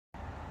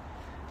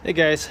Hey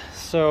guys,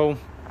 so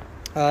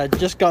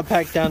just got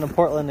back down to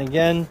Portland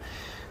again.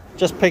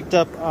 Just picked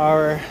up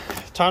our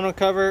tonneau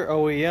cover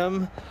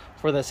OEM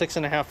for the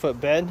 6.5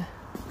 foot bed.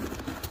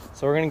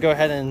 So we're gonna go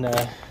ahead and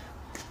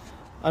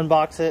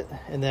unbox it,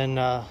 and then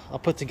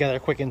I'll put together a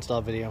quick install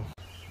video.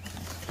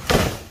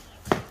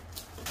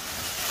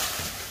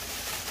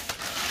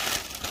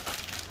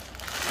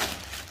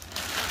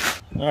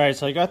 Alright,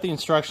 so I got the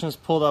instructions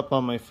pulled up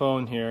on my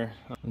phone here.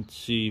 Let's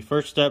see,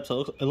 first step,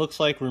 so it looks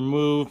like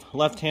remove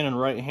left hand and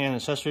right hand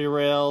accessory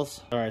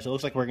rails. Alright, so it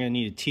looks like we're going to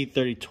need a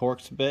T30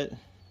 Torx bit.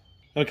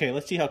 Okay,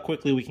 let's see how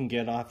quickly we can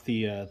get off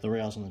the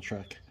rails on the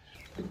truck.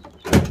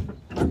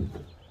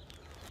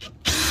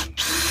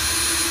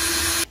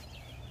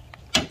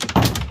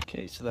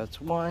 Okay, so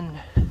that's one.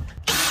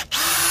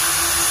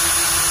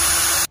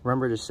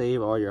 Remember to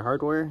save all your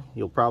hardware.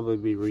 You'll probably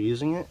be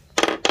reusing it.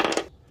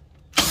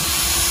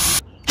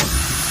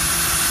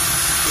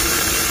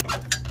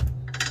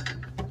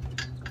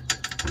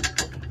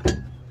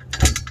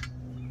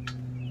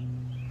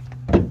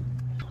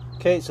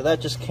 Okay, so that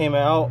just came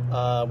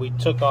out. We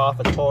took off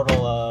a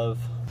total of,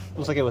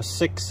 looks like it was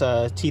 6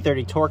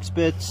 T30 Torx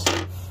bits.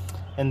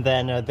 And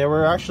then there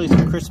were actually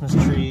some Christmas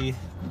tree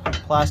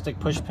plastic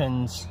push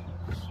pins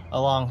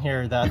along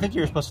here that I think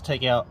you were supposed to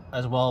take out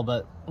as well.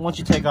 But once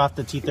you take off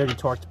the T30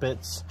 Torx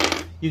bits,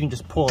 you can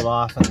just pull it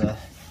off and the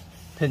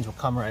pins will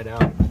come right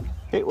out.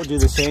 Okay, we'll do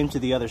the same to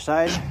the other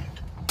side.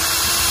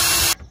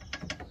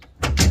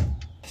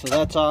 So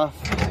that's off.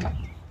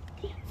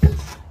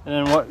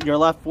 And then what you're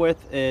left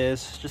with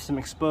is just some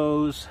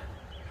exposed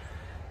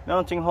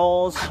mounting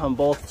holes on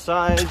both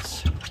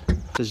sides.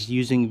 This is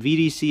using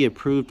VDC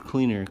approved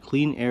cleaner.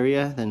 Clean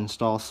area, then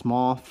install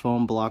small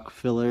foam block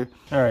filler.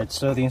 Alright,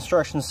 so the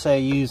instructions say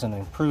use an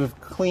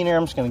improved cleaner.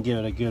 I'm just going to give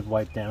it a good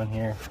wipe down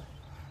here.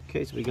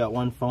 Okay, so we got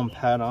one foam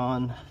pad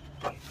on.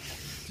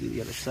 Do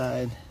the other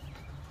side.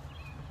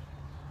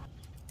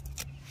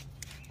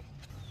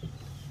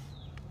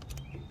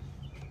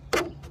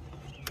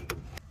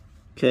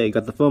 Okay,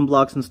 got the foam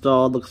blocks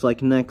installed. Looks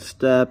like next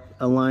step,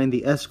 align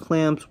the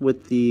S-clamps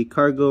with the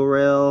cargo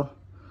rail.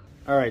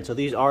 Alright, so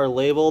these are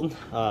labeled.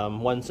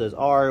 One says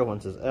R, one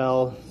says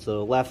L.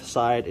 So left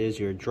side is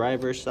your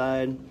driver's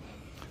side.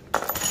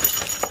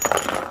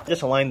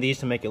 Just align these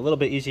to make it a little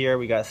bit easier.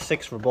 We got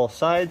 6 for both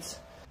sides.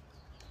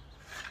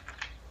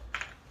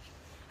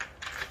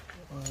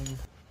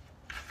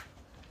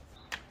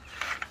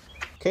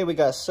 Okay, we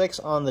got 6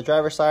 on the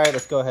driver's side.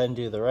 Let's go ahead and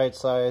do the right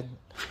side.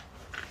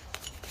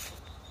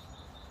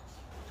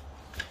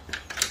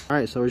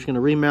 Alright, so we're just going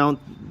to remount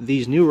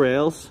these new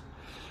rails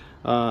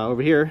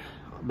over here,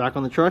 back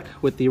on the truck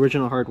with the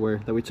original hardware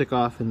that we took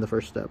off in the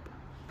first step.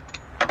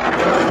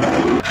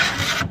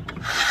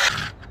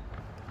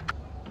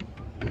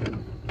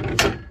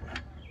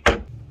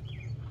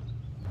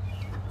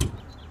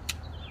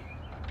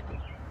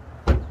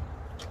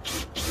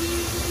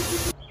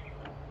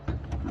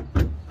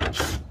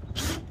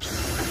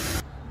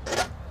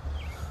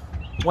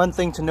 One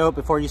thing to note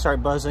before you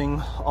start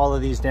buzzing all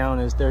of these down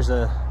is there's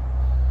a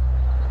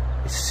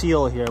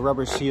seal here, a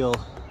rubber seal,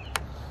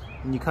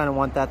 and you kind of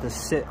want that to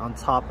sit on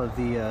top of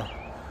the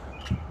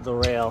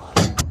rail.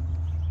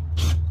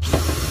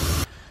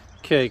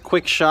 Okay,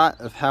 quick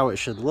shot of how it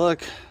should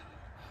look.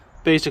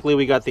 Basically,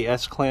 we got the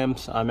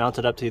S-clamps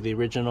mounted up to the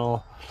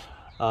original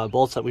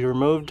bolts that we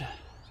removed.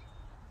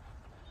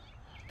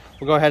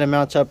 We'll go ahead and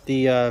mount up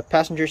the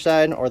passenger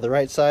side or the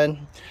right side.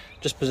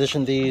 Just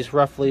position these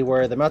roughly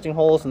where the mounting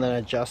holes, and then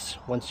adjust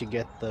once you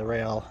get the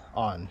rail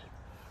on.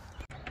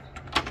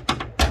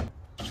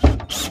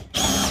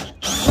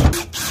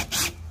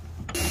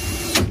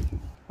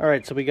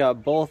 Alright, so we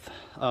got both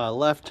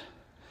left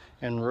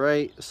and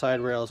right side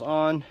rails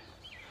on.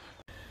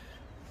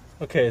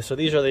 Okay, so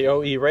these are the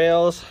OE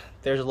rails.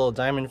 There's a little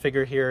diamond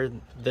figure here.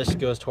 This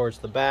goes towards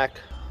the back.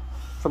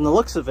 From the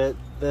looks of it,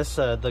 this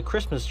the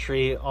Christmas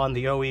tree on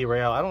the OE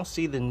rail, I don't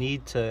see the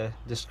need to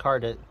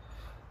discard it.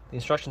 The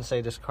instructions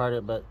say discard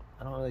it, but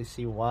I don't really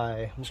see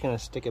why. I'm just going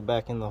to stick it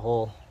back in the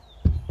hole,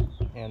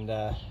 and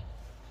I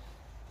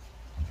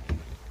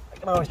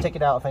can always take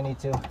it out if I need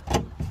to.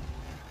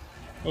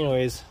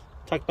 Anyways,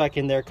 tucked back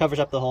in there, covers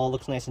up the hole,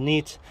 looks nice and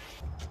neat.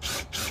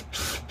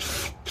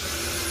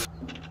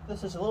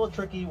 This is a little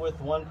tricky with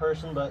one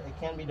person, but it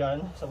can be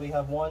done. So we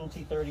have one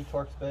T30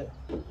 Torx bit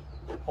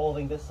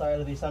holding this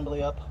side of the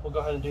assembly up. We'll go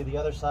ahead and do the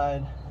other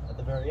side at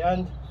the very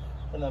end,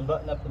 and then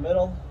button up the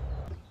middle.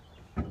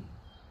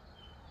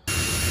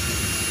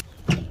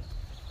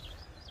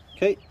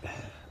 Okay,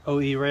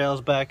 OE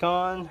rails back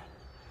on.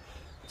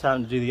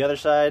 Time to do the other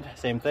side,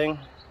 same thing.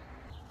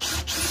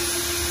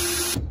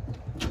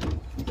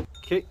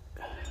 Okay,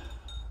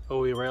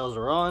 OE rails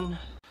are on.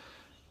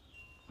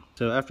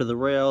 So after the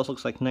rails,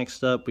 looks like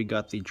next up we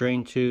got the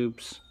drain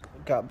tubes.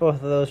 Got both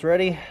of those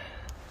ready.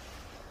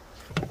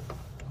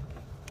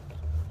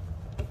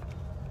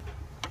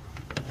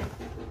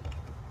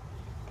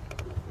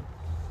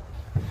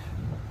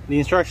 The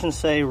instructions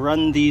say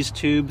run these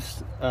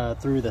tubes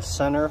through the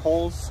center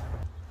holes.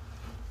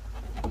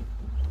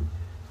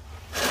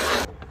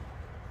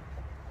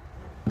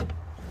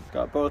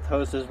 Got both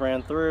hoses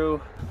ran through.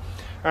 All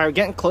right, we're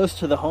getting close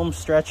to the home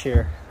stretch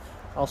here.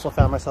 Also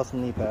found myself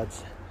some knee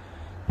pads.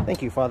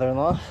 Thank you,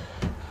 father-in-law.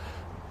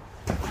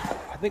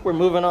 I think we're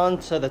moving on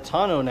to the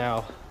tonneau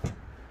now.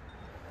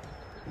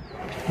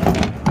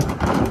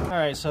 All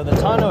right, so the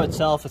tonneau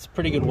itself, it's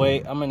pretty good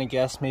weight. I'm gonna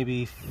guess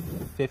maybe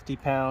 50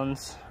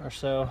 pounds or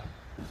so.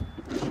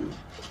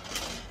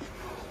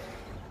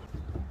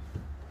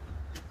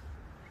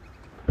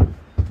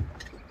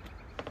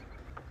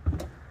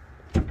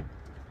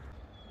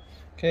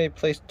 Okay,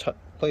 place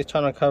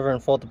tonneau cover in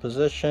folded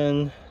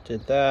position.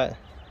 Did that.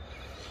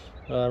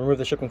 Remove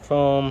the shipping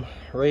foam.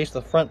 Raise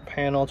the front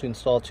panel to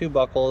install 2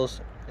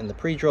 buckles in the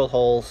pre-drilled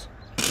holes.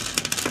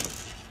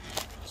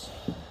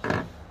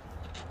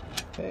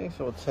 Okay,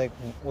 so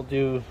we'll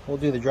do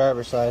the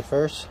driver's side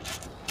first.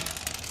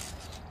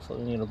 So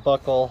we need a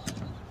buckle,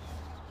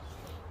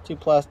 2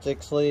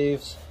 plastic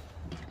sleeves,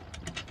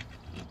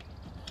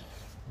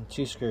 and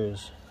 2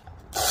 screws.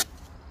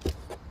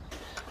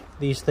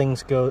 These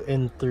things go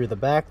in through the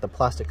back, the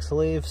plastic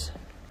sleeves,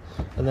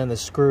 and then the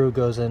screw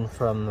goes in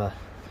from the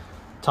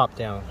top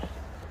down.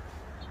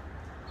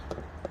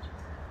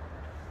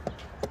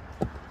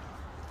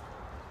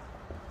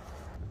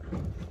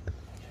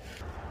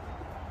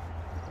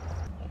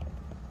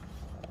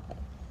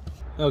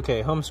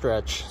 Okay, home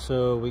stretch.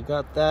 So we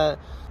got that.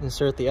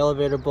 Insert the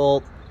elevator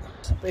bolt.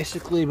 So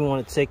basically we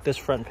want to take this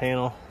front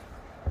panel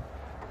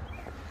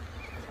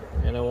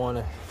and I want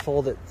to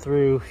fold it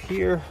through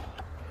here.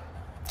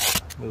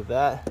 Move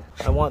that.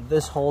 I want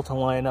this hole to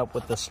line up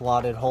with the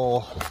slotted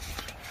hole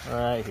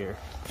right here.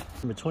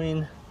 In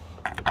between,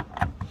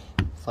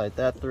 slide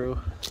that through.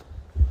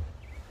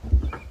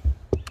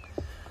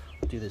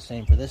 Do the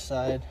same for this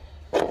side.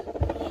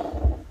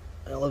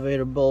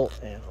 Elevator bolt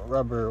and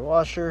rubber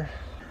washer.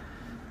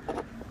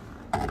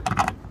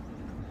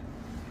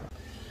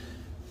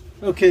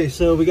 Okay,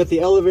 so we got the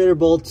elevator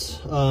bolts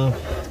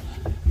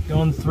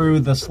going through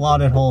the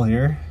slotted hole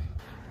here.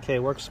 Okay,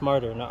 work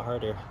smarter, not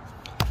harder.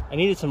 I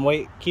needed some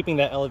weight keeping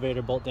that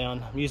elevator bolt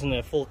down. I'm using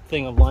a full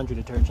thing of laundry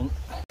detergent.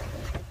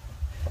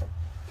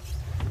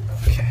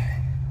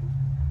 Okay.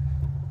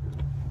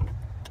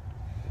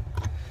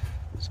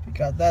 So we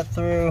got that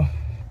through.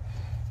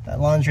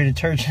 That laundry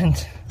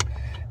detergent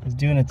is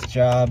doing its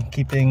job,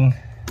 keeping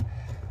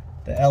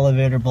the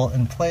elevator bolt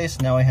in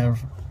place. Now I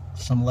have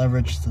some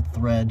leverage to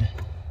thread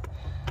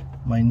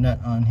my nut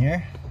on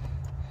here.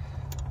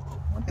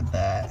 Look at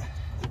that.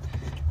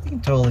 You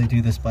can totally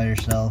do this by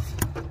yourself.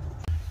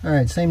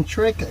 Alright, same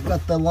trick. I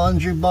got the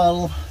laundry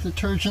bottle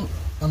detergent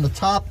on the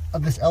top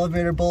of this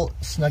elevator bolt,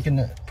 snugging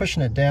it,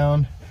 pushing it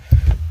down.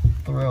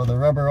 Throw the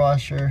rubber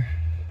washer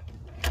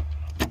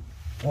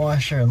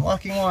and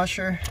locking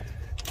washer,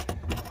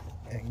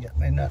 and get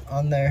my nut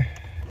on there.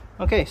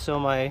 Okay, so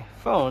my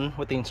phone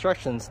with the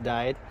instructions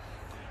died,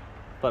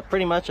 but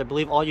pretty much I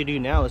believe all you do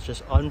now is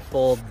just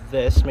unfold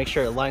this, make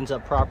sure it lines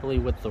up properly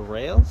with the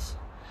rails,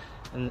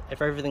 and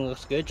if everything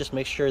looks good, just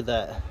make sure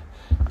that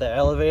the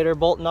elevator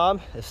bolt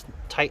knob is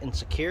tight and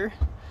secure,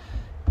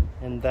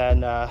 and then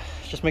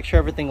just make sure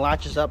everything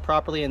latches up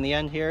properly in the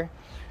end here,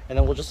 and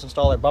then we'll just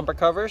install our bumper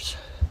covers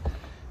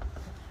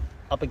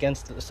up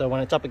against so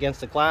when it's up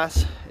against the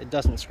glass it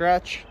doesn't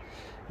scratch.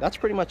 That's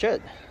pretty much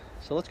it.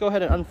 So let's go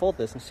ahead and unfold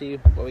this and see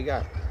what we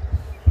got.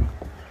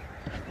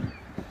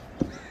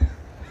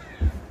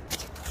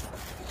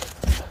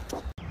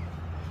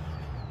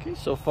 Okay,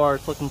 so far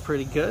it's looking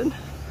pretty good.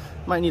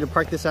 Might need to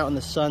park this out in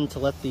the sun to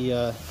let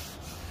the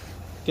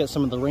get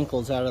some of the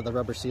wrinkles out of the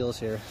rubber seals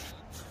here.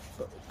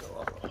 But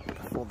we'll go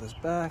fold this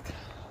back.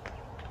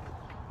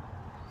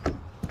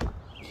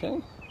 Okay.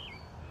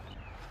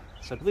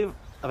 So I believe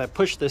if I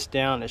push this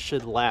down, it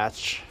should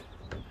latch.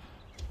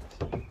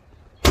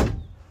 It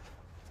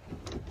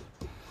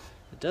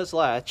does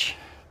latch.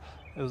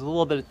 It was a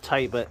little bit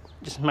tight, but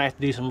just might have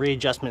to do some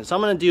readjustment. So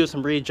I'm going to do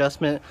some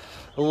readjustment,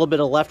 a little bit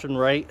of left and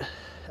right,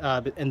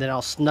 and then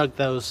I'll snug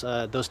those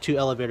 2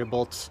 elevator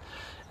bolts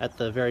at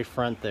the very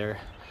front there,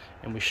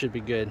 and we should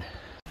be good.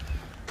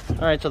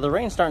 Alright, so the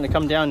rain's starting to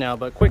come down now,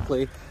 but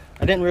quickly,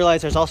 I didn't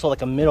realize there's also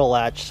like a middle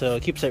latch, so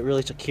it keeps it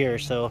really secure.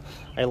 So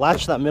I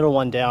latched that middle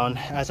one down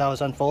as I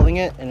was unfolding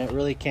it, and it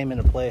really came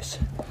into place.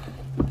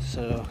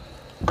 So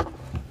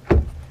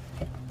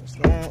there's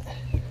that.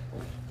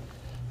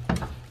 And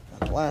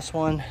the last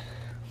one.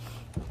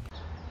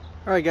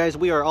 Alright guys,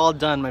 we are all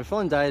done. My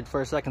phone died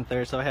for a second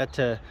there, so I had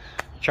to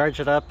charge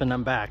it up and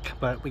I'm back.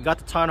 But we got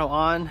the tonneau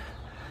on.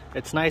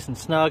 It's nice and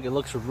snug. It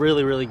looks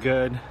really, really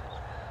good.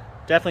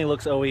 Definitely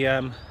looks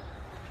OEM.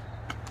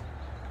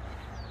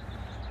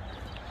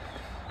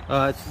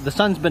 The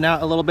sun's been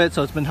out a little bit,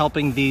 so it's been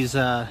helping these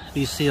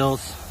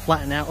seals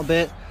flatten out a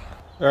bit.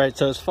 All right,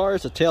 so as far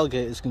as the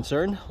tailgate is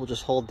concerned, we'll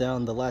just hold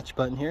down the latch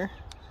button here.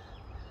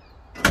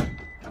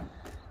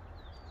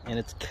 And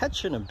it's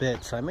catching a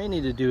bit, so I may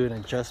need to do an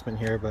adjustment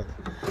here, but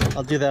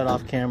I'll do that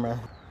off camera.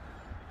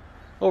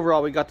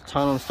 Overall, we got the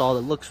tonneau installed.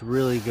 It looks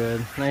really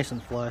good, nice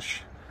and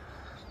flush.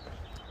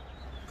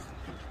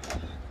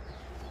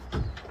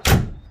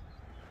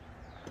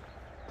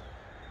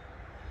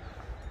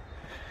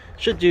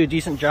 should do a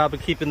decent job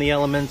of keeping the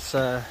elements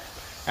out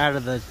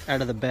of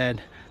the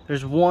bed.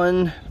 There's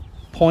one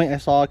point I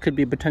saw, it could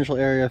be a potential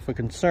area for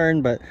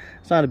concern, but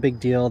it's not a big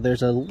deal.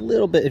 There's a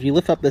little bit, if you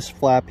lift up this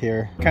flap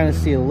here, kind of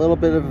see a little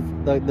bit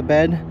of the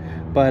bed,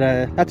 but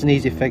that's an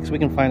easy fix. We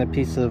can find a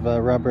piece of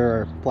rubber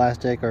or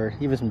plastic or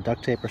even some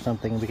duct tape or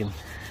something. We can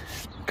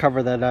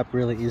cover that up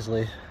really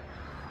easily.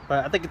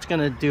 But I think it's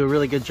going to do a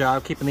really good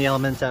job keeping the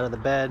elements out of the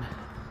bed.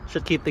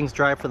 Should keep things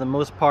dry for the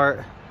most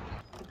part.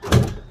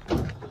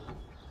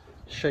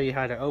 Show you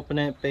how to open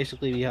it.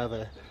 Basically, you have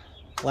a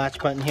latch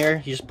button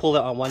here. You just pull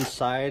it on one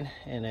side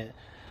and it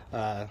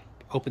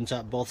opens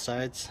up both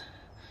sides.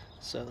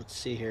 So let's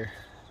see here.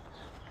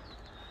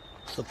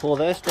 So pull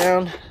this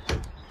down,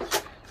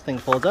 this thing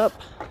folds up,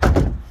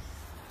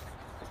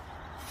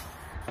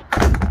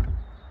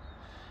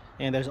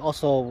 and there's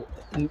also,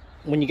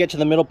 when you get to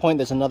the middle point,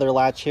 there's another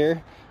latch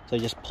here. So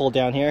you just pull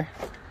down here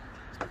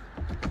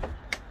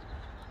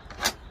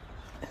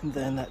and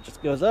then that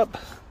just goes up.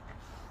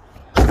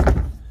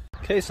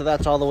 Okay, so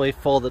that's all the way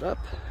folded up,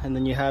 and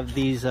then you have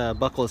these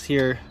buckles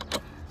here,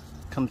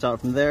 comes out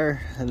from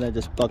there and then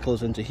just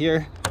buckles into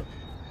here.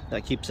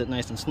 That keeps it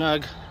nice and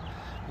snug.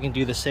 You can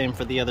do the same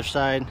for the other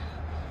side,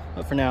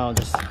 but for now I'll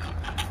just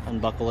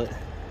unbuckle it.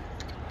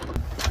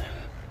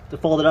 To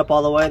fold it up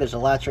all the way, there's a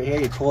latch right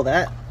here. You pull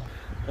that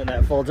and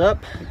that folds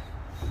up,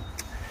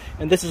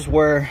 and this is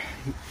where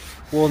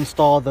we'll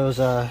install those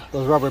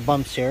rubber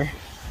bumps here,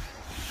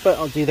 but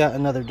I'll do that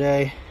another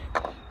day.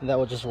 And that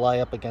will just lie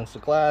up against the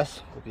glass.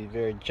 It'll be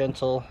very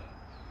gentle.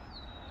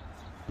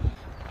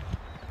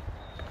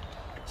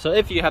 So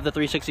if you have the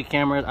 360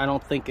 cameras, I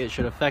don't think it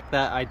should affect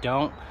that. I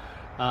don't.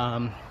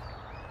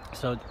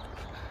 So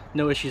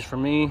no issues for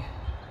me.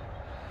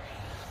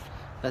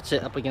 That's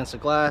it, up against the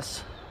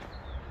glass.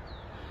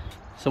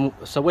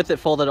 So with it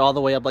folded all the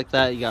way up like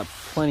that, you got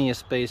plenty of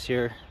space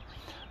here.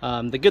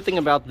 The good thing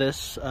about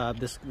this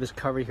this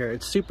cover here,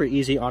 it's super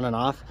easy on and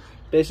off.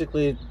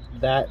 Basically,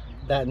 that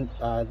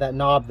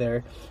knob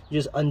there, you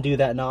just undo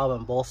that knob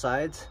on both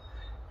sides,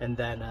 and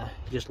then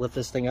you just lift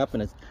this thing up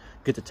and it's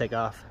good to take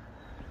off.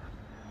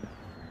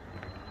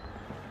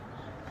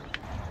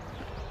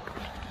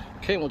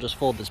 Okay, we'll just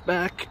fold this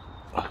back.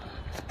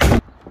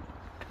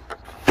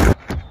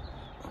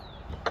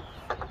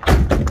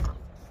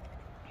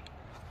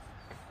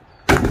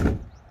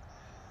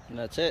 And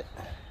that's it.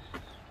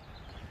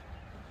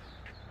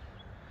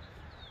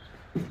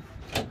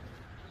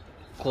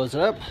 Close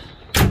it up.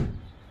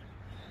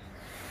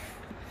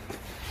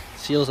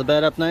 Seals the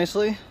bed up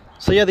nicely.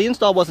 So yeah, the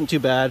install wasn't too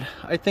bad.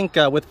 I think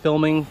with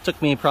filming, it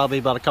took me probably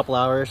about a couple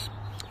hours.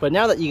 But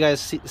now that you guys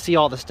see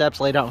all the steps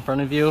laid out in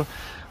front of you,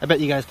 I bet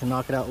you guys can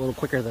knock it out a little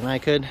quicker than I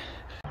could.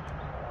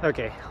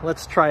 Okay,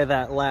 let's try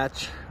that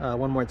latch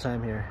one more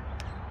time here.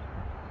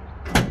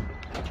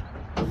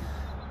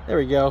 There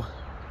we go.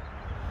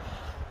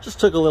 Just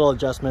took a little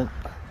adjustment.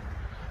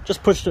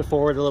 Just pushed it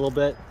forward a little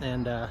bit,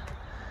 and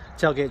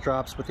tailgate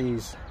drops with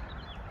ease.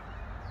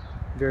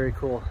 Very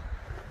cool.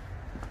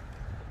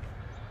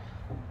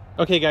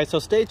 Okay guys, so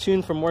stay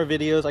tuned for more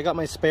videos. I got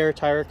my spare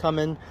tire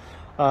coming.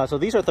 So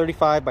these are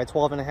 35 by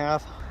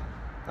 12.5.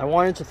 I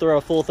wanted to throw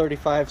a full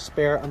 35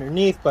 spare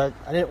underneath, but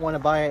I didn't want to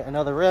buy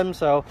another rim,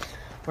 so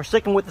we're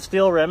sticking with the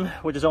steel rim,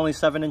 which is only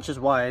 7 inches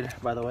wide,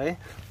 by the way.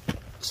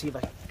 Let's see if I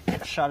can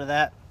get a shot of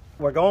that.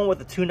 We're going with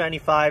the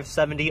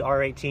 295/70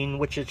 R18,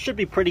 which it should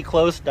be pretty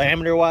close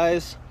diameter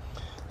wise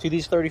to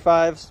these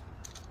 35s.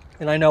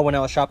 And I know when I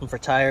was shopping for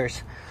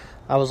tires,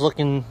 I was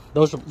looking,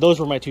 those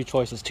were my two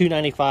choices,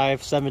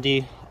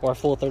 295/70 or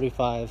full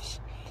 35s.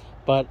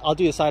 But I'll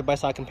do a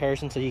side-by-side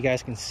comparison so you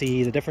guys can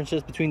see the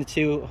differences between the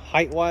two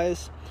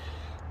height-wise.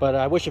 But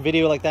I wish a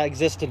video like that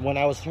existed when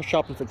I was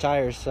shopping for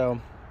tires, so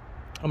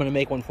I'm gonna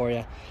make one for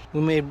you. We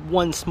made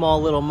one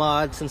small little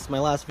mod since my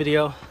last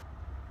video.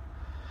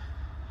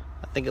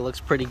 I think it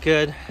looks pretty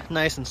good,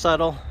 nice and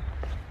subtle.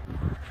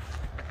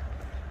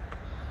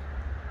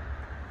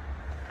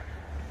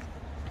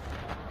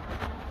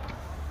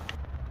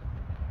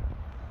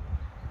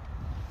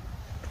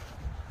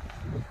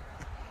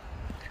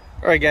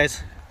 Alright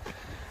guys,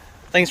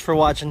 thanks for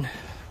watching.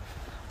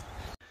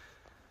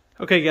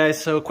 Okay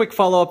guys, so quick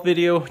follow-up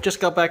video. Just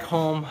got back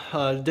home,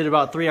 did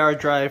about a 3-hour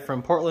drive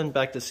from Portland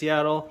back to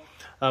Seattle.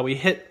 We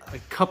hit a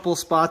couple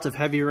spots of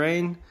heavy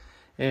rain,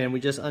 and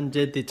we just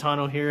undid the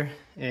tonneau here,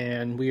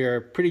 and we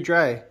are pretty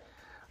dry.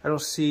 I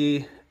don't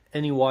see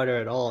any water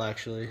at all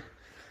actually,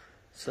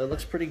 so it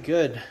looks pretty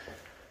good.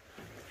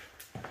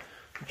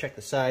 Check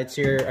the sides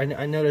here.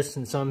 I noticed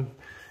in some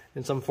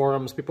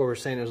forums people were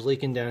saying it was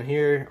leaking down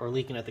here or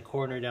leaking at the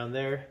corner down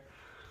there,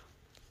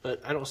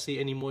 but I don't see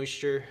any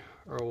moisture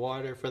or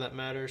water for that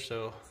matter,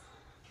 so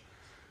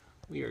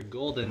we are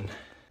golden.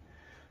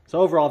 So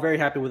overall, very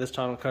happy with this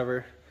tonneau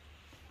cover,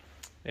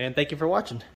 and thank you for watching.